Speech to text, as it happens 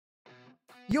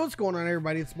Yo, what's going on,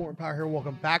 everybody? It's Morton Power here.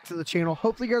 Welcome back to the channel.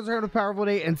 Hopefully you guys are having a powerful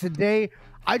day, and today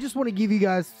I just want to give you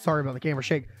guys, sorry about the camera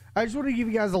shake, I just want to give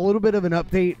you guys a little bit of an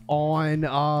update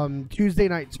on Tuesday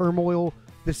Night Turmoil,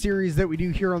 the series that we do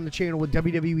here on the channel with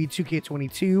WWE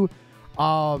 2K22.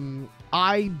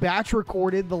 I batch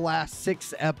recorded the last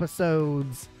 6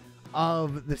 episodes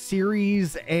of the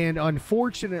series, and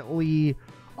unfortunately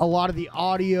a lot of the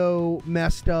audio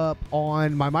messed up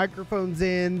on my microphone's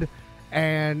end,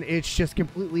 and it's just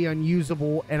completely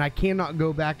unusable, and I cannot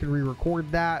go back and re-record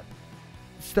that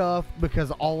stuff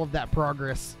because all of that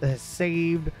progress is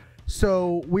saved.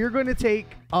 So we're going to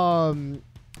take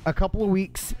a couple of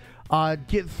weeks,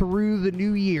 get through the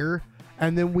new year,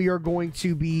 and then we are going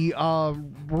to be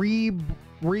rebranding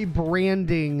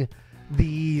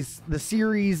the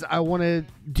series. I want to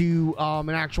do an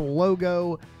actual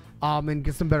logo and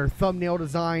get some better thumbnail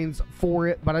designs for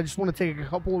it, but I just want to take a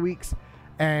couple of weeks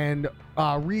and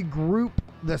regroup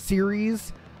the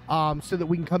series so that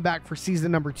we can come back for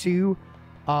season number 2,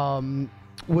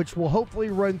 which will hopefully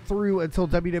run through until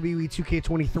WWE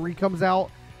 2K23 comes out,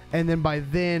 and then by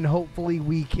then hopefully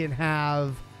we can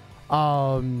have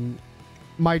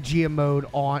my GM mode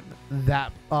on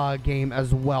that game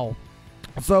as well.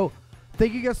 So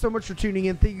thank you guys so much for tuning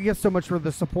in. Thank you guys so much for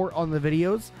the support on the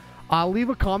videos. Leave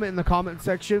a comment in the comment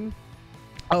section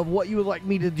of what you would like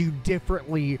me to do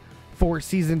differently for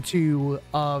season 2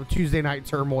 of Tuesday Night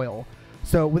Turmoil.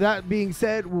 So with that being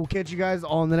said, we'll catch you guys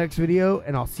on the next video,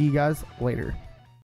 and I'll see you guys later.